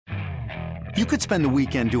You could spend the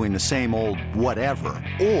weekend doing the same old whatever,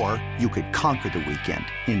 or you could conquer the weekend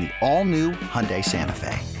in the all-new Hyundai Santa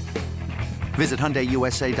Fe. Visit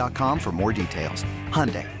HyundaiUSA.com for more details.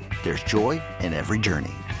 Hyundai, there's joy in every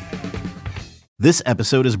journey. This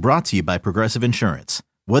episode is brought to you by Progressive Insurance.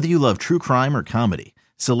 Whether you love true crime or comedy,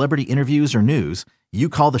 celebrity interviews or news, you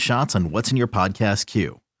call the shots on what's in your podcast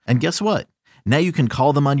queue. And guess what? Now you can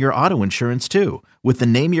call them on your auto insurance too with the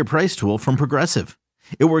Name Your Price tool from Progressive.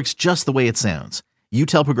 It works just the way it sounds. You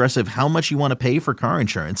tell Progressive how much you want to pay for car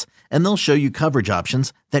insurance, and they'll show you coverage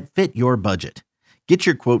options that fit your budget. Get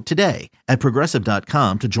your quote today at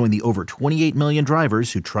Progressive.com to join the over 28 million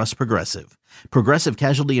drivers who trust Progressive. Progressive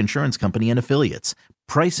Casualty Insurance Company and Affiliates.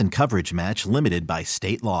 Price and coverage match limited by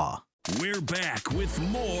state law. We're back with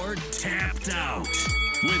more Tapped Out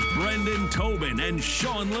with Brendan Tobin and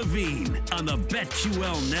Sean Levine on the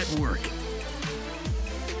BetQL Network.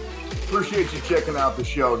 Appreciate you checking out the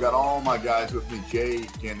show. Got all my guys with me,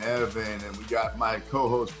 Jake and Evan, and we got my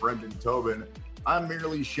co-host, Brendan Tobin. I'm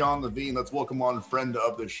merely Sean Levine. Let's welcome on friend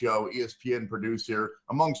of the show, ESPN producer,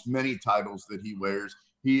 amongst many titles that he wears.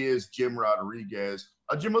 He is Jim Rodriguez.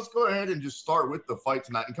 Jim, let's go ahead and just start with the fight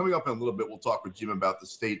tonight. And coming up in a little bit, we'll talk with Jim about the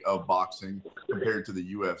state of boxing compared to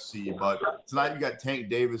the UFC. But tonight you got Tank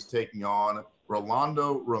Davis taking on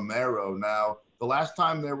Rolando Romero. Now, the last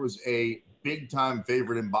time there was a big-time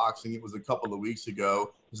favorite in boxing, it was a couple of weeks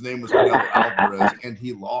ago. His name was Canelo Alvarez, and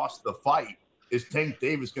he lost the fight. Is Tank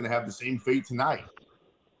Davis going to have the same fate tonight?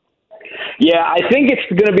 Yeah, I think it's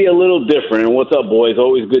going to be a little different. And what's up, boys?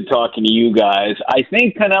 Always good talking to you guys. I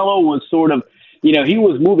think Canelo was sort of, he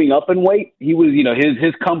was moving up in weight. He was,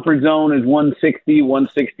 his comfort zone is 160,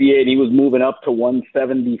 168. He was moving up to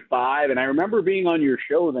 175. And I remember being on your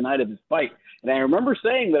show the night of his fight. And I remember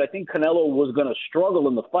saying that I think Canelo was going to struggle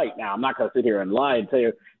in the fight. Now, I'm not going to sit here and lie and tell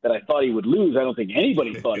you that I thought he would lose. I don't think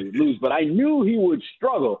anybody thought he would lose, but I knew he would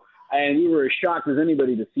struggle. And we were as shocked as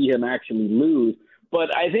anybody to see him actually lose.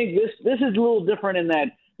 But I think this is a little different in that,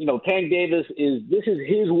 Tank Davis this is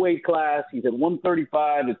his weight class. He's at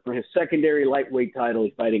 135. It's for his secondary lightweight title.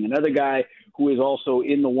 He's fighting another guy who is also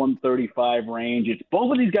in the 135 range.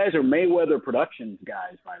 Both of these guys are Mayweather Productions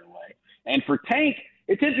guys, by the way. And for Tank,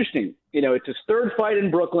 it's interesting. It's his third fight in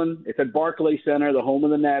Brooklyn. It's at Barclays Center, the home of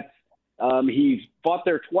the Nets. He's fought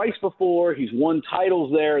there twice before. He's won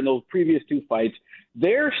titles there in those previous two fights.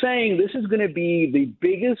 They're saying this is going to be the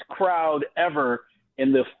biggest crowd ever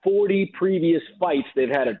in the 40 previous fights they've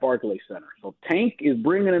had at Barclays Center. So Tank is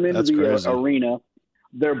bringing them into the arena.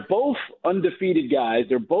 They're both undefeated guys.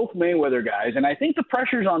 They're both Mayweather guys. And I think the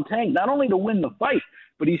pressure's on Tank not only to win the fight,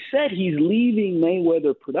 but he said he's leaving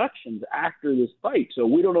Mayweather Productions after this fight. So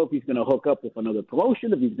we don't know if he's going to hook up with another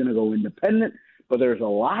promotion, if he's going to go independent. But there's a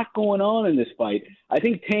lot going on in this fight. I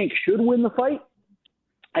think Tank should win the fight.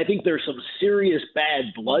 I think there's some serious bad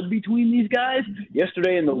blood between these guys.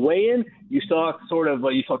 Yesterday in the weigh-in, you saw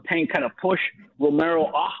Tank kind of push Romero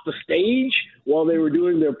off the stage while they were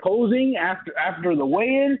doing their posing after the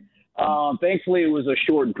weigh-in. Thankfully, it was a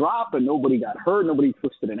short drop and nobody got hurt. Nobody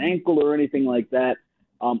twisted an ankle or anything like that.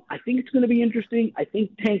 I think it's going to be interesting. I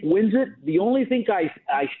think Tank wins it. The only thing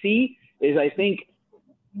I see is I think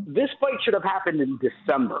this fight should have happened in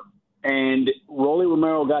December. And Rolly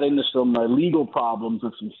Romero got into some legal problems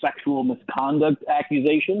with some sexual misconduct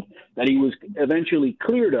accusations that he was eventually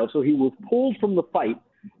cleared of. So he was pulled from the fight,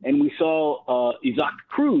 and we saw Isaac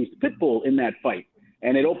Cruz, Pitbull, in that fight.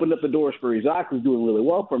 And it opened up the doors for Isaac, who's doing really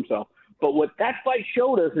well for himself. But what that fight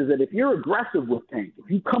showed us is that if you're aggressive with Tank, if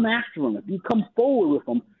you come after him, if you come forward with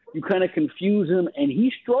him, you kind of confuse him, and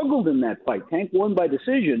he struggled in that fight. Tank won by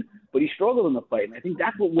decision, but he struggled in the fight. And I think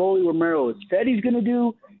that's what Rolly Romero has said he's going to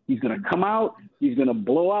do. He's going to come out. He's going to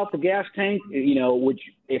blow out the gas tank, which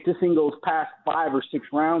if this thing goes past 5 or 6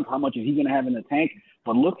 rounds, how much is he going to have in the tank?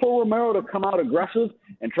 But look for Romero to come out aggressive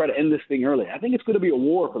and try to end this thing early. I think it's going to be a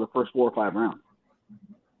war for the first 4 or 5 rounds.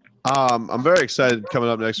 I'm very excited. Coming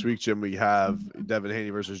up next week, Jim, we have Devin Haney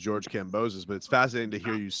versus George Kambosos, but it's fascinating to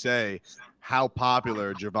hear you say how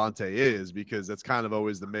popular Gervonta is, because that's kind of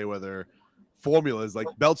always the Mayweather formula, is like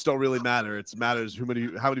belts don't really matter. It matters how many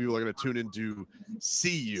people are going to tune in to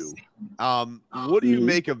see you. What do you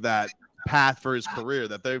make of that path for his career,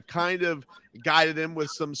 that they've kind of guided him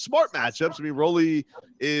with some smart matchups? I mean, Rolly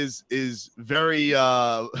is very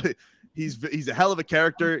he's a hell of a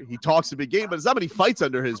character. He talks a big game, but there's not many fights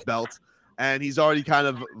under his belt. And he's already kind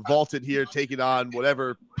of vaulted here, taking on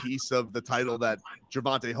whatever piece of the title that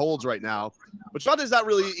Gervonta holds right now. But Gervonta's not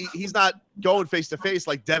really – he's not going face-to-face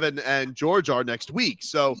like Devin and George are next week.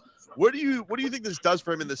 So what do you think this does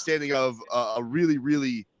for him in the standing of a really,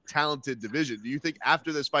 really talented division? Do you think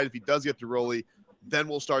after this fight, if he does get to Rolly, then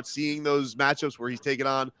we'll start seeing those matchups where he's taking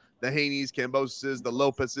on the Haneys, Camboses, the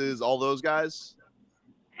Lopez's, all those guys?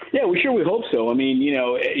 Yeah, we hope so. I mean,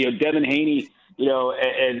 Devin Haney,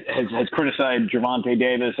 has criticized Gervonta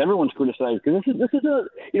Davis. Everyone's criticized because this is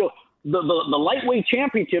the lightweight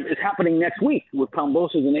championship is happening next week with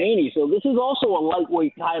Camboses and Haney. So this is also a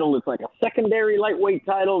lightweight title. It's like a secondary lightweight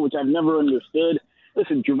title, which I've never understood.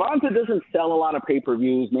 Listen, Gervonta doesn't sell a lot of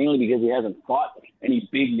pay-per-views, mainly because he hasn't fought any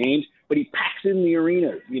big names, but he packs in the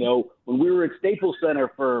arena. When we were at Staples Center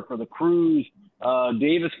for the Cruz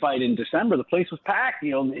Davis fight in December, the place was packed.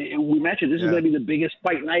 We mentioned this is going to be the biggest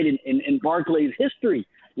fight night in Barclays history.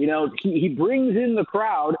 He brings in the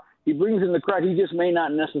crowd. He just may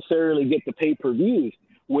not necessarily get the pay-per-views,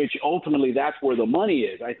 which ultimately that's where the money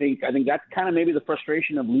is. I think that's kind of maybe the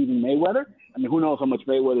frustration of leaving Mayweather. I mean, who knows how much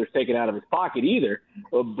Mayweather's taken out of his pocket either.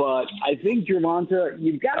 But I think Gervonta,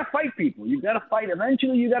 you've got to fight people. You've got to fight.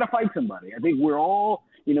 Eventually, you've got to fight somebody. I think we're all,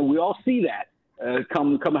 we all see that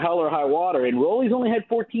come hell or high water. And Rolly's only had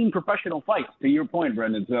 14 professional fights, to your point,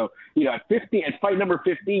 Brendan. So, at fight number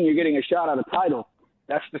 15, you're getting a shot at a title.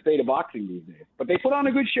 That's the state of boxing these days. But they put on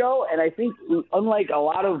a good show, and I think unlike a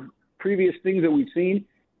lot of previous things that we've seen,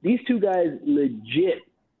 these two guys legit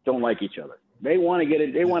don't like each other. They want to get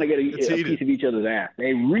it. They want to get a piece of each other's ass.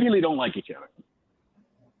 They really don't like each other.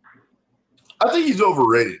 I think he's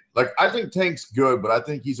overrated. I think Tank's good, but I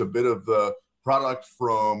think he's a bit of the product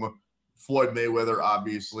from Floyd Mayweather,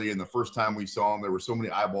 obviously. And the first time we saw him, there were so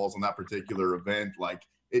many eyeballs on that particular event. I'm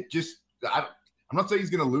not saying he's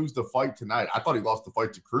going to lose the fight tonight. I thought he lost the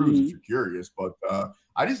fight to Cruz, if you're curious. But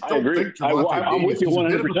I just don't think Gervonta Davis is a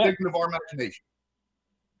bit of a figment of our imagination.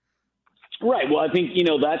 Right. Well, I think,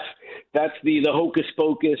 that's the hocus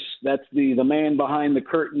pocus. That's the man behind the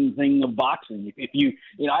curtain thing of boxing. If you,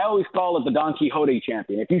 I always call it the Don Quixote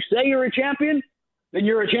champion. If you say you're a champion, then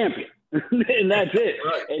you're a champion. And that's it.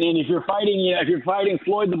 Right. And then if you're fighting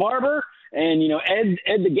Floyd the Barber and, Ed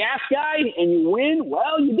the gas guy and you win,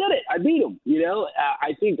 well, you did it. I beat him.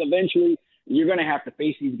 I think eventually you're going to have to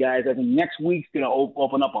face these guys. I think next week's going to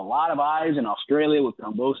open up a lot of eyes in Australia with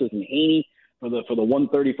Camboses and Haney for the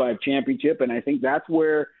 135 championship. And I think that's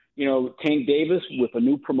where, Tank Davis with a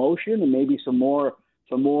new promotion and maybe some more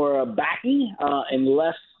backing and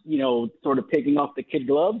less, sort of taking off the kid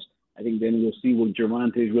gloves. I think then we'll see what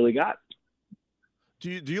Gervonta's really got. Do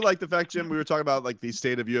you like the fact, Jim, we were talking about the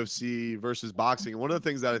state of UFC versus boxing. And one of the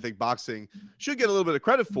things that I think boxing should get a little bit of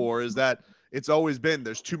credit for is that it's always been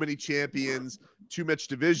there's too many champions, too much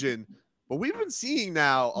division. But we've been seeing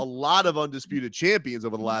now a lot of undisputed champions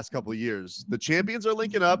over the last couple of years. The champions are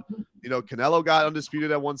linking up. Canelo got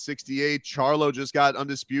undisputed at 168. Charlo just got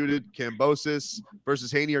undisputed. Camboses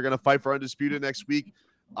versus Haney are going to fight for undisputed next week.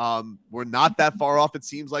 We're not that far off, it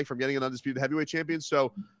seems like, from getting an undisputed heavyweight champion.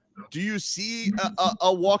 So do you see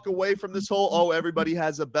a walk away from this whole, everybody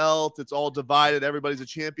has a belt, it's all divided, everybody's a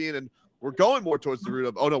champion, and we're going more towards the route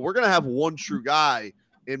of, we're going to have one true guy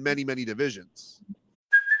in many, many divisions?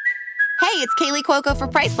 Hey, it's Kaylee Cuoco for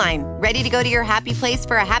Priceline. Ready to go to your happy place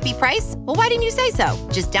for a happy price? Well, why didn't you say so?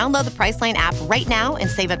 Just download the Priceline app right now and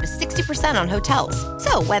save up to 60% on hotels.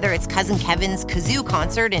 So whether it's Cousin Kevin's Kazoo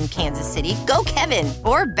Concert in Kansas City, go Kevin,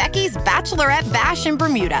 or Becky's Bachelorette Bash in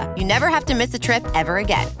Bermuda, you never have to miss a trip ever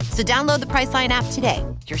again. So download the Priceline app today.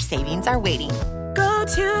 Your savings are waiting. Go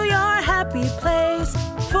to your happy place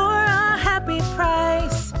for a happy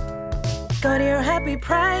price. Go to your happy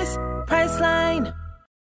price, Priceline.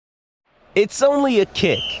 It's only a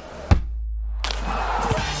kick,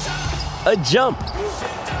 a jump,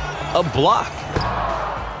 a block.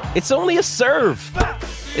 It's only a serve.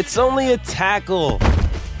 It's only a tackle,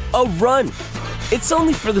 a run. It's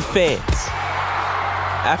only for the fans.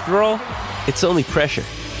 After all, it's only pressure.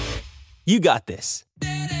 You got this.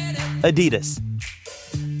 Adidas.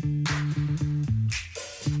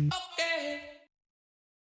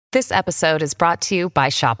 This episode is brought to you by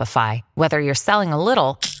Shopify. Whether you're selling a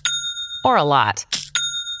little or a lot,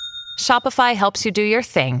 Shopify helps you do your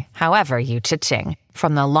thing, however you cha-ching.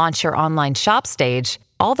 From the launch your online shop stage,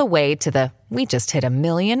 all the way to the we just hit 1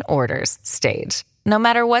 million orders stage. No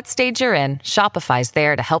matter what stage you're in, Shopify's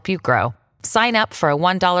there to help you grow. Sign up for a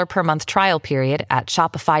 $1 per month trial period at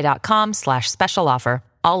shopify.com/special offer,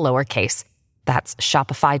 all lowercase. That's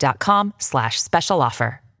shopify.com/special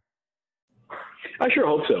offer. I sure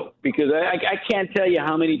hope so, because I can't tell you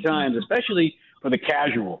how many times, especially for the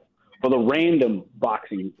casual, for the random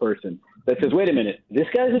boxing person that says, wait a minute, this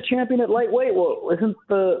guy's a champion at lightweight? Well, isn't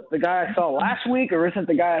the guy I saw last week, or isn't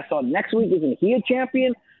the guy I saw next week, isn't he a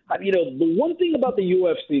champion? The one thing about the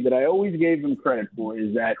UFC that I always gave them credit for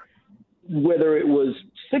is that whether it was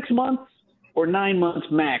 6 months, or 9 months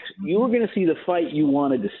max, you were going to see the fight you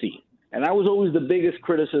wanted to see. And that was always the biggest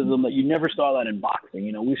criticism, that you never saw that in boxing.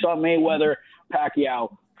 You know, we saw Mayweather,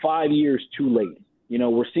 Pacquiao 5 years too late. You know,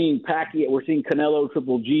 we're seeing Canelo,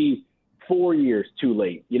 Triple G 4 years too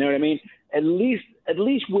late. You know what I mean? At least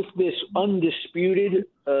with this undisputed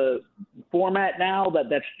format now,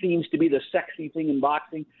 that seems to be the sexy thing in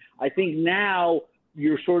boxing. I think now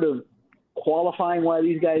you're sort of qualifying why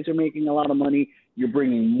these guys are making a lot of money. You're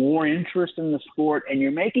bringing more interest in the sport, and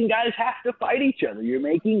you're making guys have to fight each other. You're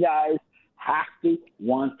making guys have to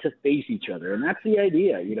want to face each other, and that's the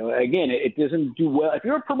idea. You know, again, it doesn't do well. If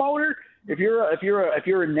you're a promoter, if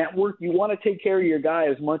you're a network, you want to take care of your guy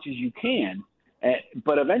as much as you can.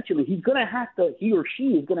 But eventually, he or she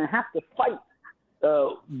is gonna have to fight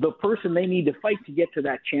the person they need to fight to get to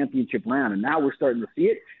that championship round. And now we're starting to see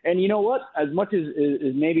it. And you know what? As much as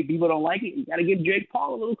maybe people don't like it, you got to give Jake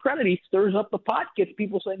Paul a little credit. He stirs up the pot, gets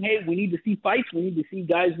people saying, hey, we need to see fights. We need to see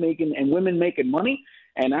guys making and women making money.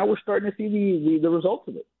 And now we're starting to see the results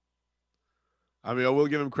of it. I mean, I will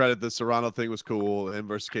give him credit. The Serrano thing was cool, him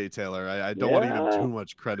versus Kay Taylor. I don't want to give him too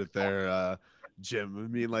much credit there, Jim. I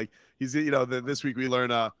mean, like, he's, you know, this week we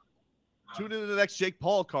learn tune into the next Jake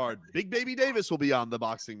Paul card. Big Baby Davis will be on the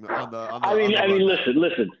boxing. I mean,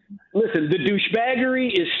 listen. The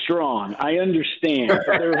douchebaggery is strong. I understand, but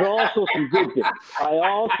there's also some good things. But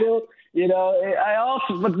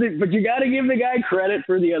you got to give the guy credit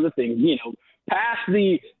for the other things. You know, past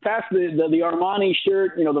the Armani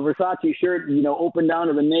shirt, you know, the Versace shirt, you know, open down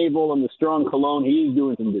to the navel and the strong cologne. He's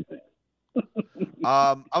doing some good things.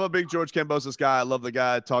 I'm a big George Kambosos guy. I love the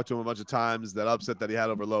guy. I talked to him a bunch of times. That upset that he had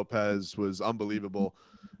over Lopez was unbelievable.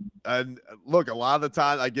 And look, a lot of the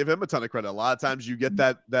time I give him a ton of credit. A lot of times you get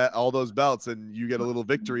that all those belts and you get a little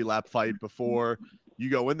victory lap fight before you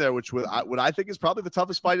go in there, which what I think is probably the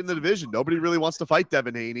toughest fight in the division. Nobody really wants to fight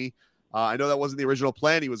Devin Haney. I know that wasn't the original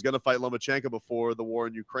plan. He was going to fight Lomachenko before the war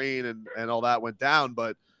in Ukraine and all that went down.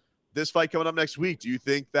 But this fight coming up next week, do you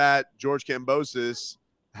think that George Kambosos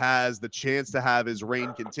has the chance to have his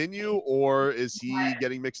reign continue, or is he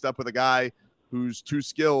getting mixed up with a guy who's too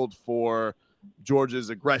skilled for George's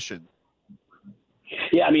aggression?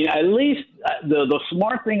 Yeah, I mean, at least the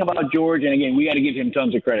smart thing about George, and again, we got to give him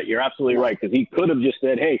tons of credit. You're absolutely right, because he could have just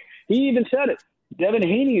said, hey, he even said it. Devin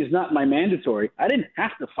Haney is not my mandatory. I didn't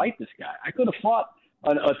have to fight this guy. I could have fought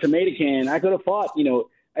a tomato can. I could have fought, you know,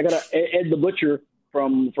 I got Ed the Butcher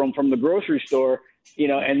from the grocery store, you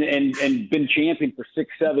know, and been champion for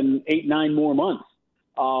 6, 7, 8, 9 more months.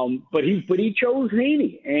 But he chose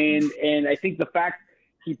Haney, and I think the fact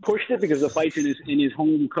he pushed it because the fight's in his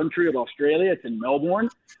home country of Australia. It's in Melbourne,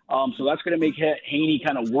 so that's going to make Haney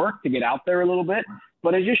kind of work to get out there a little bit.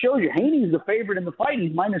 But it just shows you Haney's the favorite in the fight.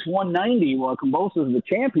 He's minus 190, while Kambosos is the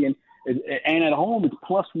champion, and at home it's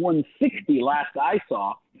plus 160 last I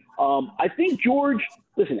saw. I think George.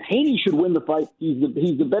 Listen, Haney should win the fight. He's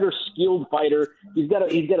the better skilled fighter. He's got a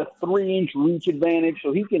 3-inch reach advantage,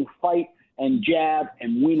 so he can fight and jab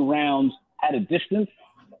and win rounds at a distance.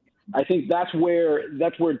 I think that's where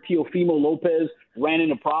Teofimo Lopez ran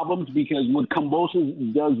into problems, because what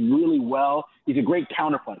Kambosos does really well, he's a great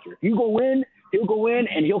counterpuncher. If you go in, he'll go in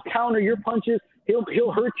and he'll counter your punches.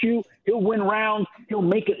 He'll hurt you. He'll win rounds. He'll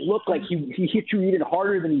make it look like he hit you even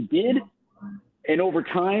harder than he did. And over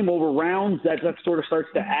time, over rounds, that sort of starts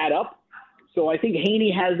to add up. So I think Haney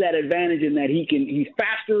has that advantage in that he's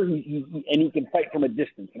faster and he can fight from a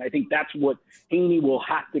distance. And I think that's what Haney will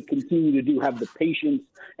have to continue to do, have the patience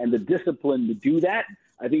and the discipline to do that.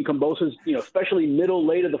 I think Kambosos, you know, especially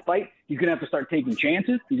late of the fight, he's going to have to start taking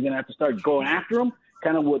chances. He's going to have to start going after him,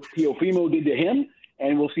 kind of what Teofimo did to him.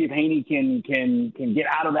 And we'll see if Haney can get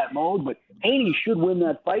out of that mode. But Haney should win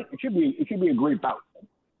that fight. It should be a great bout.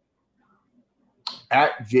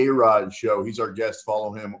 At J-Rod Show. He's our guest.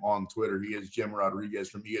 Follow him on Twitter. He is Jim Rodriguez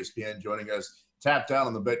from ESPN joining us. Tap down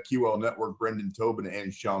on the BetQL Network, Brendan Tobin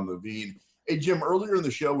and Sean Levine. Hey, Jim, earlier in the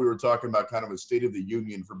show, we were talking about kind of a state of the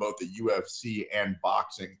union for both the UFC and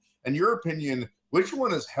boxing. In your opinion, which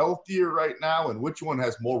one is healthier right now and which one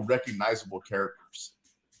has more recognizable characters?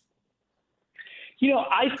 You know,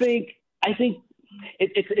 I think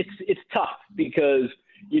it's tough because,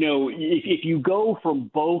 you know, if you go from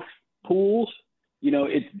both pools, you know,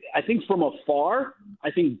 I think from afar,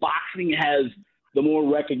 I think boxing has the more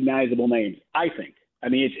recognizable names, I think. I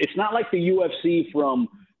mean, it's not like the UFC from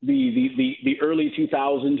the early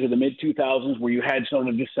 2000s or the mid-2000s where you had some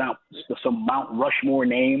Mount Rushmore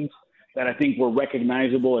names that I think were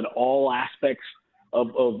recognizable in all aspects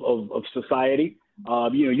of society.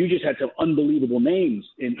 You know, you just had some unbelievable names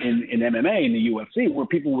in MMA, in the UFC, where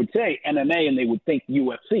people would say MMA and they would think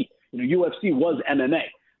UFC. You know, UFC was MMA.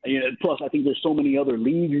 Plus, I think there's so many other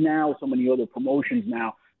leagues now, so many other promotions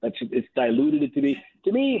now that it's diluted it to be.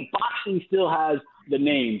 To me, boxing still has the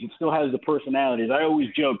names. It still has the personalities. I always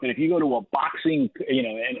joke that if you go to a boxing,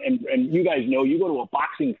 and you guys know, you go to a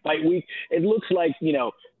boxing fight week, it looks like,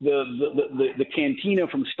 the cantina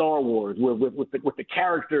from Star Wars with the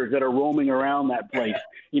characters that are roaming around that place.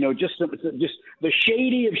 Just the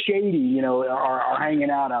shady of shady, are hanging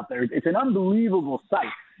out there. It's an unbelievable sight.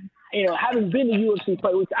 Having been to UFC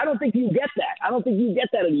fight weeks, I don't think you get that. I don't think you get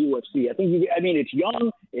that in the UFC. It's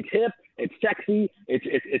young, it's hip, it's sexy,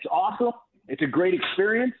 it's awesome. It's a great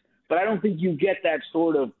experience, but I don't think you get that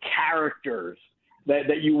sort of characters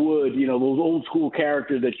that you would, those old school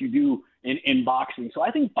characters that you do in boxing. So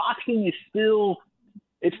I think boxing is still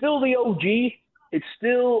the OG. It's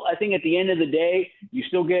still, I think at the end of the day, you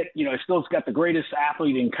still get, it's got the greatest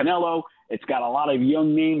athlete in Canelo. It's got a lot of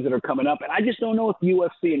young names that are coming up. And I just don't know if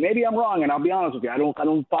UFC, and maybe I'm wrong, and I'll be honest with you, I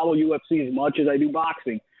don't follow UFC as much as I do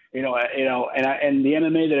boxing, and the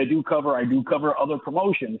MMA that I do cover other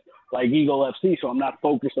promotions like Eagle FC. So I'm not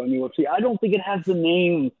focused on UFC. I don't think it has the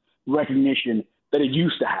name recognition that it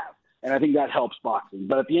used to have. And I think that helps boxing.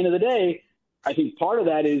 But at the end of the day, I think part of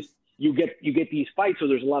that is you get these fights, so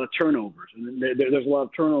there's a lot of turnovers, and there's a lot of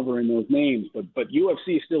turnover in those names. But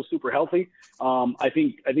UFC is still super healthy. I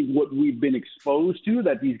think what we've been exposed to,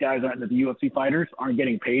 that these guys that the UFC fighters aren't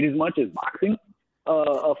getting paid as much as boxing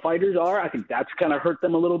fighters are. I think that's kind of hurt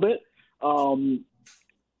them a little bit.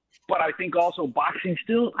 But I think also boxing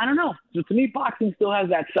still, I don't know. So to me, boxing still has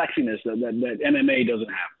that sexiness that MMA doesn't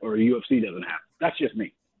have or UFC doesn't have. That's just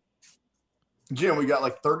me. Jim, we got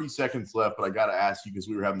like 30 seconds left, but I got to ask you because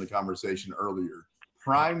we were having the conversation earlier.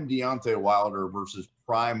 Prime Deontay Wilder versus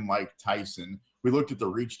prime Mike Tyson. We looked at the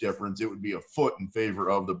reach difference. It would be a foot in favor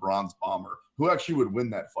of the Bronze Bomber. Who actually would win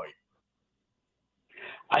that fight?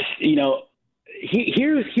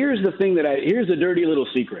 Here's the thing here's the dirty little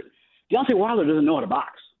secret. Deontay Wilder doesn't know how to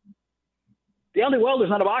box. Deontay Wilder's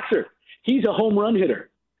not a boxer. He's a home run hitter.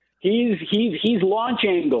 He's launch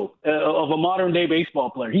angle of a modern day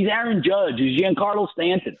baseball player. He's Aaron Judge. He's Giancarlo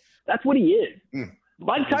Stanton. That's what he is.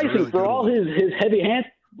 Mike Tyson, really for all his heavy hands,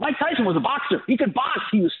 Mike Tyson was a boxer. He could box.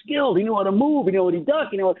 He was skilled. He knew how to move. He knew what he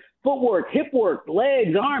ducked. Footwork, hip work,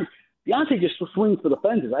 legs, arms. Deontay just swings for the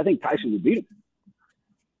fences. I think Tyson would beat him.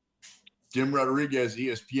 Jim Rodriguez,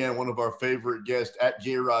 ESPN, one of our favorite guests at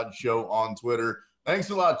J-Rod Show on Twitter.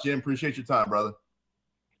 Thanks a lot, Jim. Appreciate your time, brother.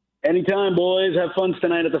 Anytime, boys. Have fun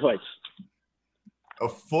tonight at the fights. A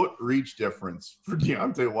foot reach difference for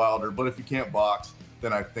Deontay Wilder. But if you can't box,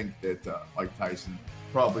 then I think that Mike Tyson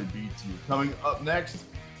probably beats you. Coming up next,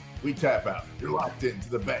 we tap out. You're locked into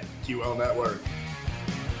the BetQL Network.